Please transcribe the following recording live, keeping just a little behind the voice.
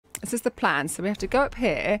This is the plan. So we have to go up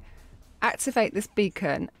here, activate this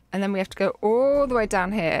beacon, and then we have to go all the way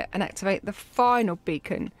down here and activate the final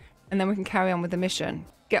beacon, and then we can carry on with the mission.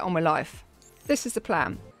 Get on with life. This is the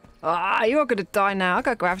plan. Ah, you're gonna die now. I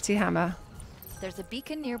got a gravity hammer. There's a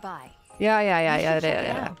beacon nearby. Yeah.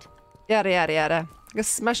 Out. Yada. I'm gonna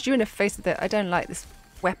smash you in the face with it. I don't like this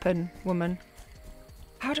weapon, woman.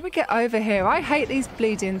 How do we get over here? I hate these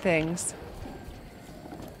bleeding things.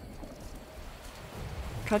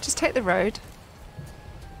 Can I just take the road?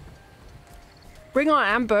 Bring on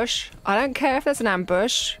ambush. I don't care if there's an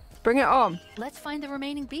ambush. Bring it on. Let's find the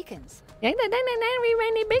remaining beacons. Yeah, no,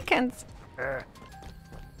 remaining beacons.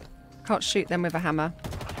 Can't shoot them with a hammer.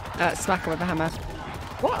 Smack them with a hammer.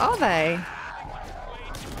 What are they?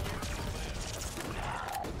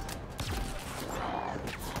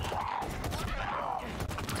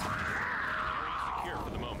 Secure for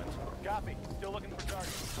the moment. Copy. Still looking for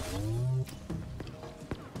targets.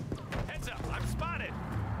 Heads up, I'm spotted.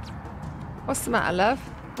 What's the matter, love?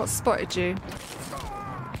 What spotted you?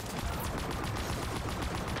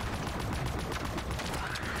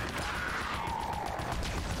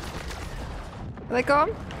 Are they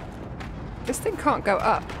gone? This thing can't go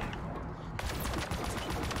up.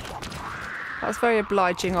 That was very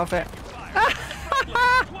obliging of it.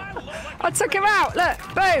 I took him out! Look!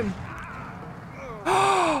 Boom!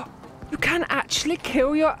 You can actually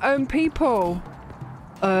kill your own people.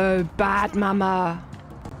 Oh, bad mama.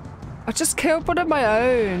 I just killed one of my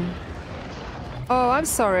own. Oh, I'm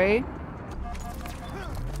sorry.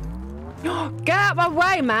 Get out of my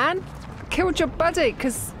way, man! I killed your buddy,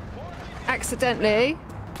 because... accidentally.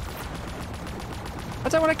 I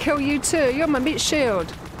don't want to kill you too. You're my meat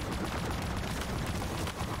shield.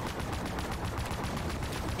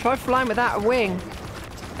 Try flying without a wing.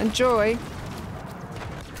 Enjoy.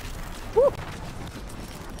 Woo.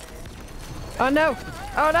 Oh no!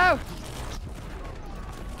 Oh no!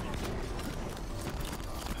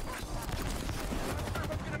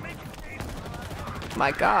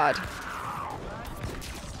 My God.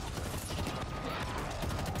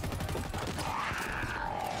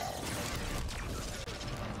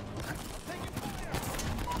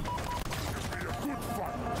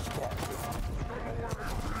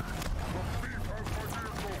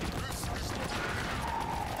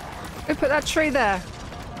 Who put that tree there?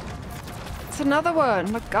 It's another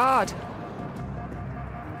one. My God.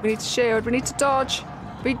 We need to shield. We need to dodge.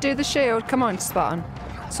 Redo the shield. Come on, Spartan.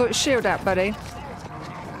 Sort your shield out, buddy.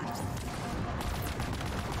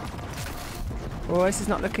 Oh, this is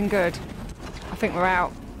not looking good. I think we're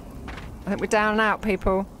out. I think we're down and out,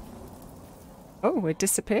 people. Oh, we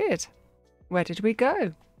disappeared. Where did we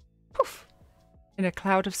go? Poof. In a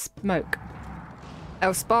cloud of smoke.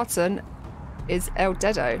 El Spartan is El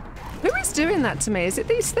Dedo. Who is doing that to me? Is it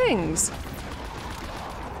these things?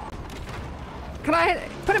 Can I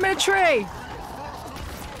put him in a tree?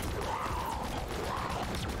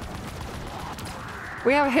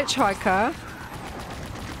 We have a hitchhiker.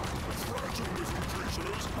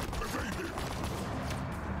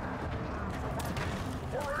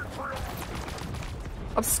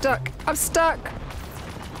 I'm stuck. I'm stuck.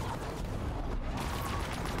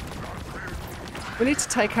 We need to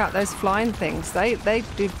take out those flying things. They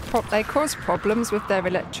cause problems with their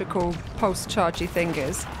electrical pulse chargey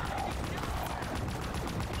thingies.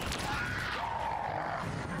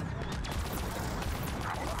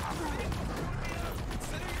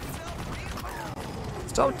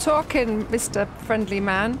 Stop talking, Mr. Friendly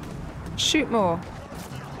Man. Shoot more.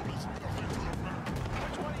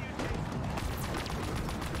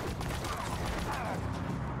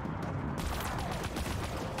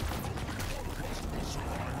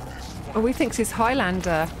 Oh, he thinks he's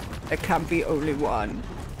Highlander. There can be only one.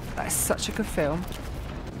 That is such a good film.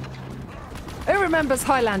 Who remembers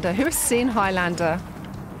Highlander? Who has seen Highlander?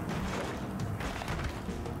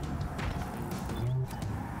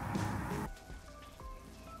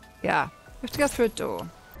 Yeah, we have to go through a door.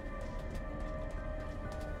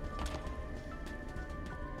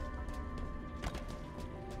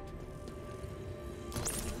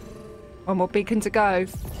 One more beacon to go.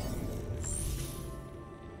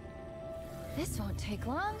 This won't take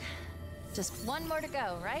long. Just one more to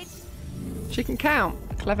go, right? She can count.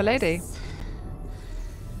 Clever lady.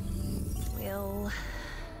 We'll...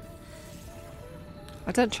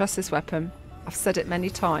 I don't trust this weapon. I've said it many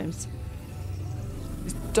times.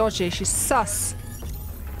 She's dodgy. She's sus.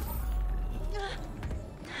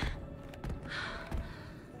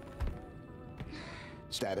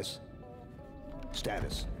 Status.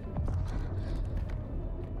 Status.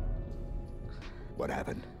 What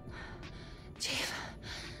happened? Chief.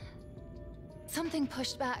 Something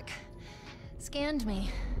pushed back. Scanned me.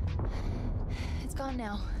 It's gone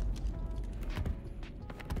now.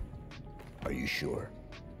 Are you sure?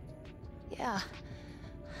 Yeah.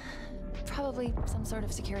 Probably some sort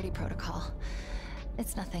of security protocol.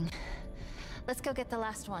 It's nothing. Let's go get the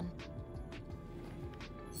last one.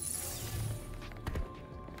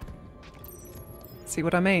 See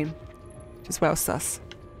what I mean? Just well sus.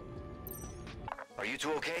 Are you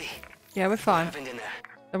two okay? Yeah, we're fine. What happened in there?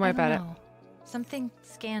 Don't worry about it. Something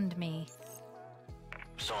scanned me.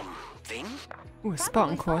 Something? Ooh, a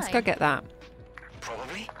Spartan core. Let's go fine. get that.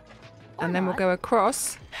 Probably. And then we'll not. go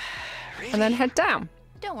across Really? and then head down.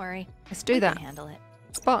 Don't worry. Let's do We that. can handle it.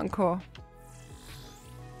 Spartan core.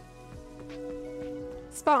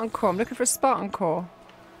 Spartan core. I'm looking for a Spartan core.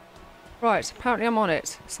 Right, apparently I'm on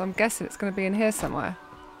it. So I'm guessing it's going to be in here somewhere.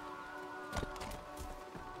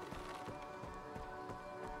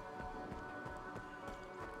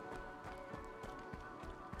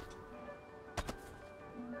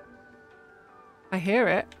 I hear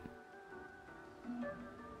it.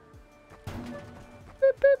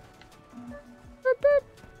 Boop, boop. Boop, boop.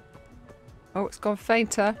 Oh, it's gone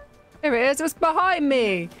fainter. Here it is. It was behind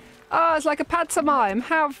me. Oh, it's like a pantomime.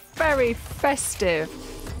 How very festive.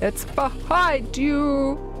 It's behind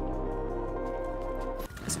you.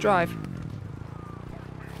 Let's drive.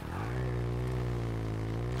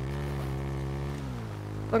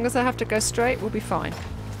 As long as I have to go straight, we'll be fine.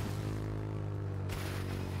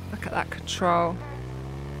 Look at that control.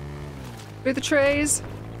 Through the trees,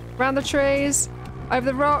 around the trees, over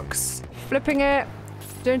the rocks, flipping it.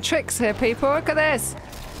 Doing tricks here, people. Look at this.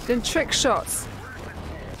 Doing trick shots.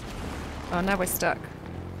 Oh, now we're stuck.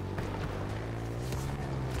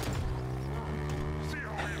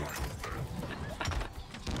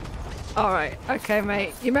 Alright, okay,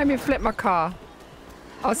 mate. You made me flip my car.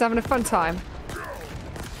 I was having a fun time.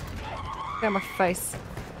 Get on my face.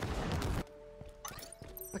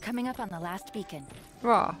 We're coming up on the last beacon.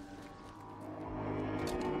 Rah.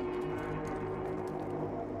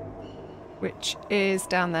 Which is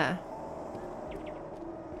down there.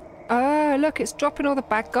 Oh, look, it's dropping all the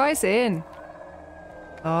bad guys in.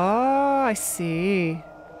 Oh, I see.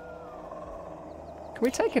 Can we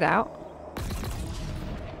take it out?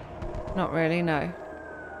 Not really, no.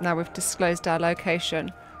 Now we've disclosed our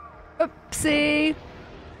location. Oopsie!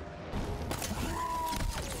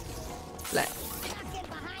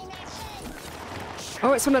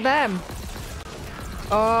 Oh, it's one of them.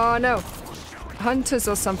 Oh, no. Hunters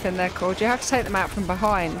or something they're called. You have to take them out from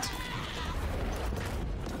behind.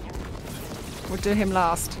 We'll do him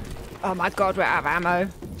last. Oh my god, we're out of ammo.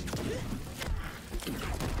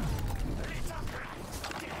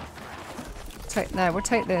 No, we'll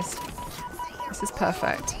take this. This is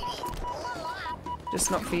perfect. Just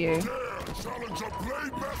not for you.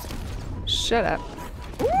 Shut up.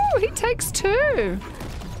 Ooh, he takes two.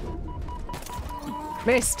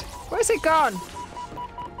 Missed. Where's he gone?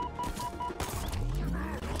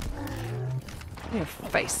 In your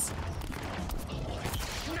face.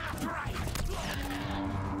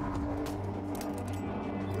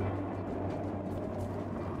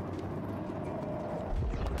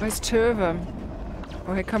 There's two of them.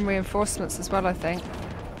 Oh, here come reinforcements as well, I think.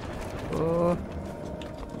 Oh.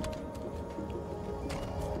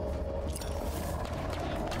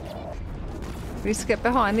 We need to get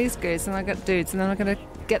behind these dudes, and I got dudes, and then I'm gonna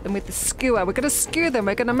get them with the skewer. We're gonna skewer them.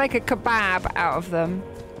 We're gonna make a kebab out of them.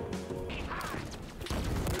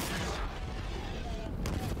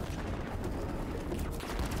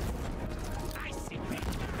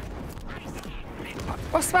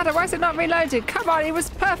 What's the matter? Why is it not reloaded? Come on, it was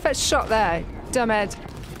a perfect shot there, dumbhead.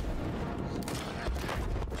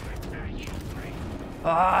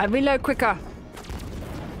 Oh, reload quicker.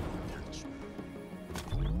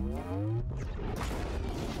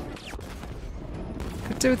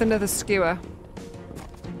 Could do with another skewer.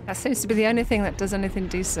 That seems to be the only thing that does anything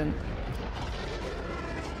decent.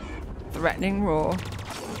 Threatening roar.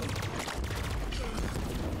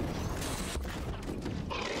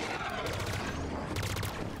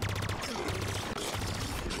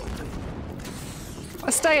 I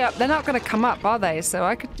stay up. They're not going to come up, are they? So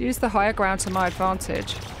I could use the higher ground to my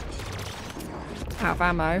advantage. Out of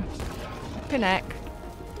ammo. Pinneck.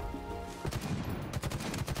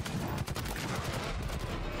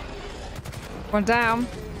 One down.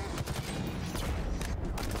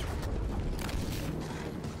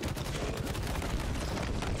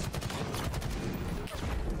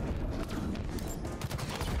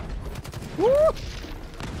 Woo!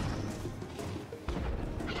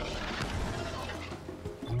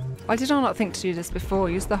 Why did I not think to do this before?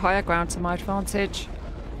 Use the higher ground to my advantage.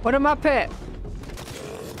 What a muppet!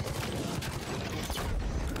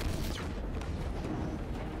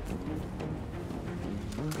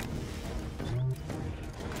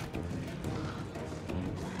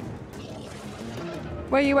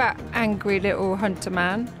 Where you at, angry little hunter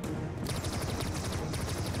man?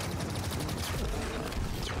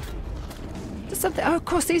 There's something. Oh, of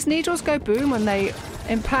course, these needles go boom when they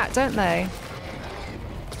impact, don't they?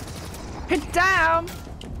 Head down!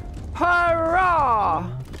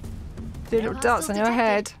 Hurrah! Do a little dance on your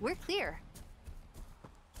head. We're clear.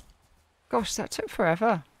 Gosh, that took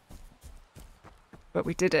forever. But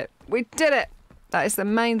we did it. We did it! That is the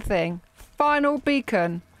main thing. Final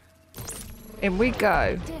beacon. In we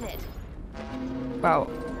go. Did it. Well,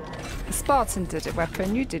 the Spartan did it,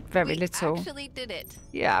 weapon. You did very little. Actually did it.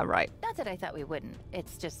 Yeah, right. Not that I thought we wouldn't.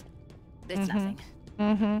 It's just, it's nothing.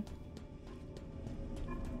 Mm-hmm.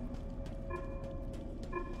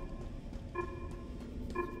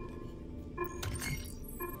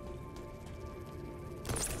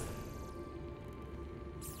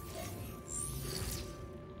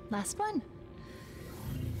 Last one.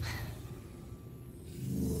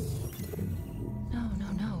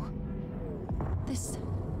 No.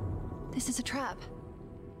 This is a trap.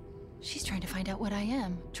 She's trying to find out what I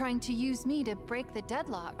am. Trying to use me to break the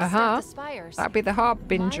deadlock. Start the spires. That'd be the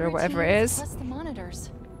Harbinger or whatever it is. Plus the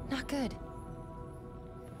monitors. Not good.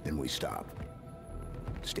 Then we stop.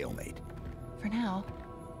 Stalemate. For now.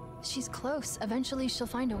 She's close. Eventually she'll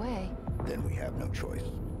find a way. Then we have no choice.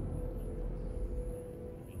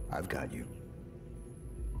 I've got you.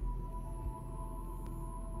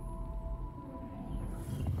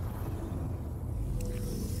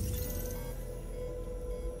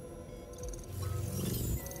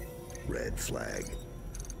 Red flag.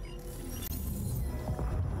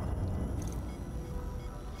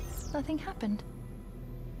 Nothing happened.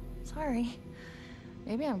 Sorry.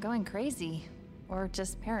 Maybe I'm going crazy. Or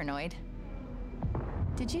just paranoid.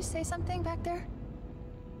 Did you say something back there?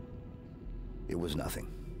 It was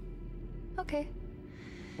nothing. Okay.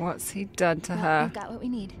 What's he done to Well, her? we've got what we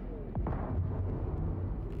need.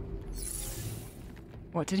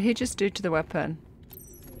 What did he just do to the weapon?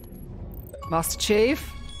 Master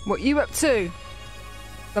Chief? What you up to?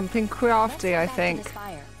 Something crafty, I Let's go back to think. the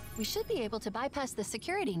spire. We should be able to bypass the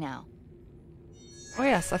security now. Oh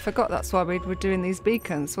yes, I forgot that's why we were doing these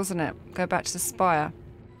beacons, wasn't it? Go back to the spire.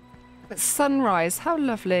 But sunrise, how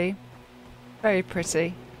lovely. Very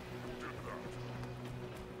pretty.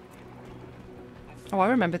 Oh, I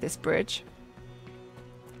remember this bridge.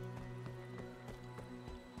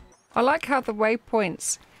 I like how the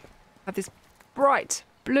waypoints have this bright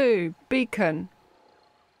blue beacon.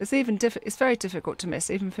 It's even it's very difficult to miss,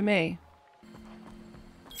 even for me.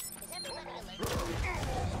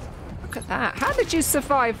 Look at that. How did you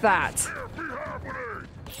survive that?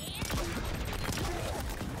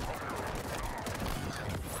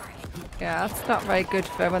 Yeah, that's not very good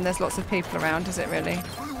for when there's lots of people around, is it really?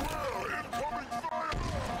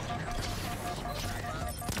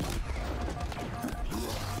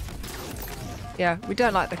 Yeah, we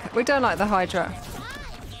don't like the Hydra.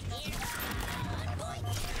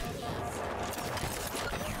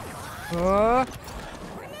 Oh.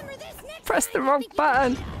 Press the wrong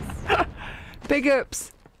button. Big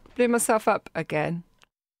oops. Blew myself up again.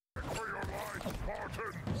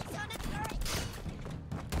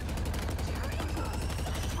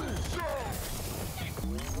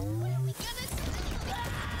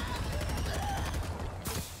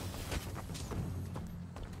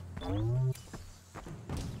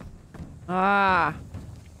 Ah.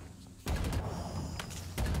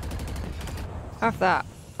 Have that.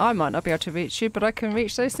 I might not be able to reach you, but I can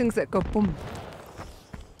reach those things that go boom.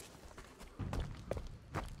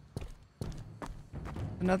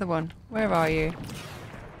 Another one. Where are you?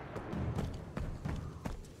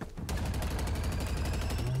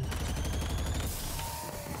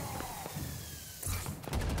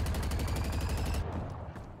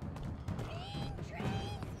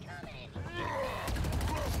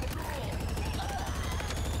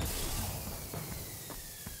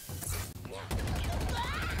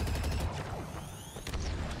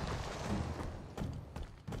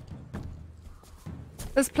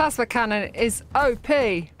 This plasma cannon is OP.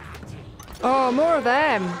 Oh, more of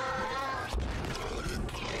them.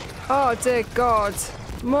 Oh, dear God.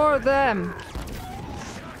 More of them.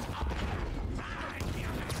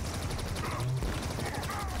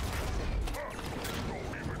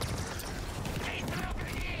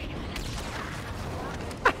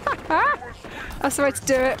 That's the way to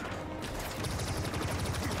do it.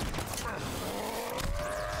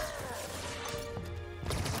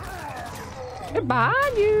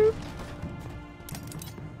 Behind you.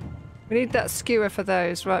 We need that skewer for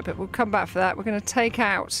those, right? But we'll come back for that. We're going to take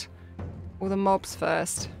out all the mobs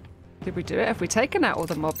first. Did we do it? Have we taken out all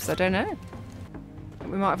the mobs? I don't know.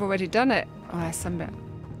 We might have already done it. Oh, some bit.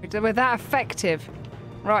 We're that effective.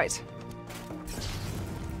 Right.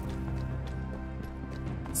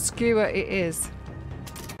 Skewer it is.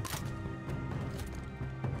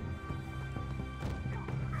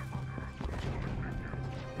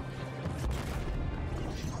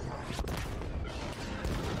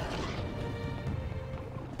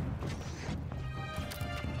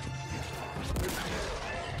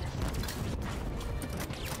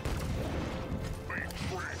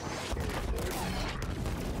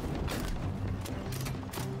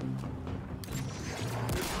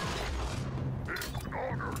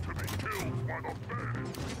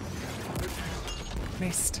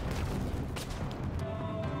 Missed.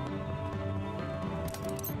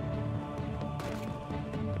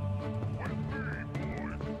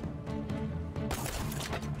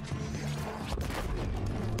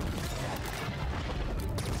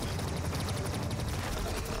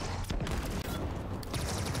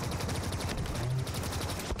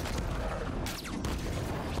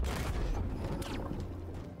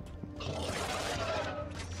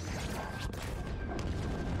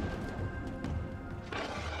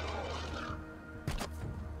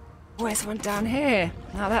 Where's one down here?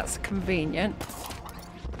 Now that's convenient.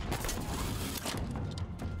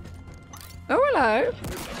 Oh, hello.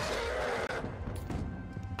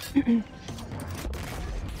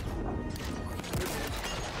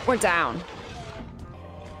 We're down.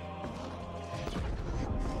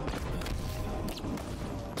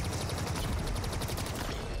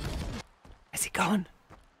 Has he gone?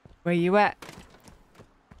 Where you at?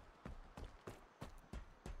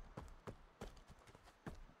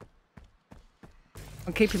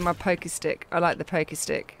 I'm keeping my pokey stick. I like the pokey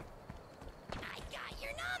stick. I got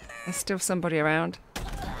your number. There's still somebody around.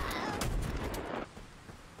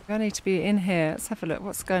 I need to be in here. Let's have a look.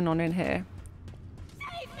 What's going on in here?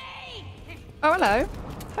 Save me! Oh, hello.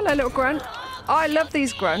 Hello, little grunt. Oh, I love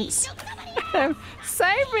these grunts.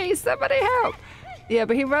 Save me! Somebody help! Yeah,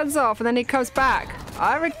 but he runs off and then he comes back.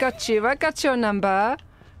 I got you. I got your number.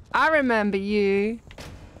 I remember you.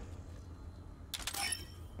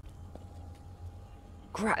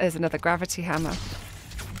 There's another gravity hammer.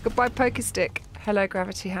 Goodbye, pokey stick. Hello,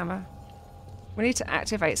 gravity hammer. We need to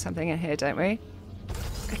activate something in here, don't we?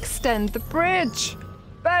 Extend the bridge.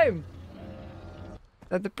 Boom.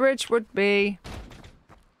 So the bridge would be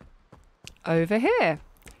over here.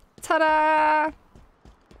 Ta-da!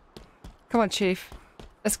 Come on, Chief.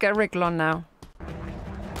 Let's get a wriggle on now.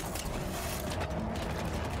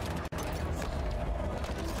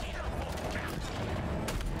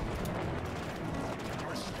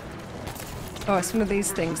 Oh, it's one of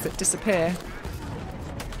these things that disappear.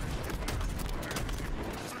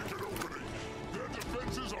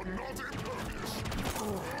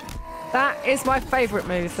 That is my favourite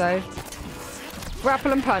move, though.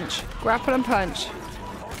 Grapple and punch. Grapple and punch.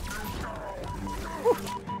 Woo.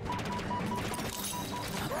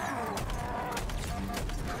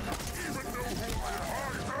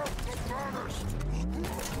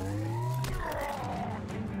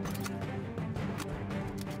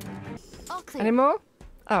 All clear. Any more?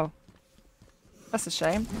 Oh. That's a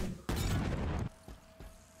shame.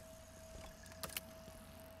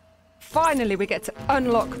 Finally, we get to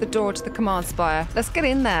unlock the door to the command spire. Let's get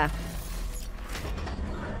in there.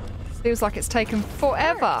 Seems like it's taken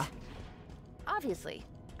forever. Obviously.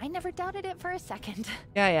 I never doubted it for a second.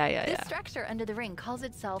 Yeah. This structure under the ring calls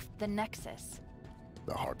itself the Nexus.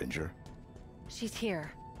 The Harbinger. She's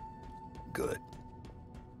here. Good.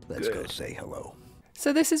 Let's go say hello.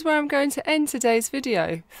 So this is where I'm going to end today's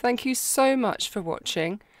video. Thank you so much for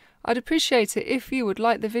watching. I'd appreciate it if you would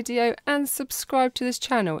like the video and subscribe to this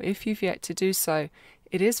channel if you've yet to do so.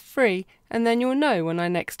 It is free and then you'll know when I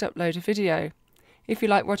next upload a video. If you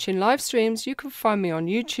like watching live streams, you can find me on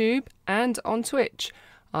YouTube and on Twitch.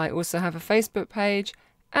 I also have a Facebook page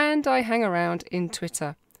and I hang around in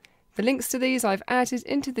Twitter. The links to these I've added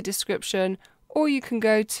into the description, or you can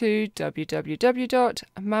go to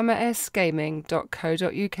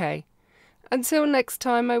www.mamasgaming.co.uk. Until next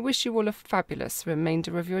time, I wish you all a fabulous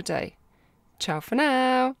remainder of your day. Ciao for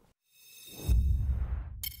now!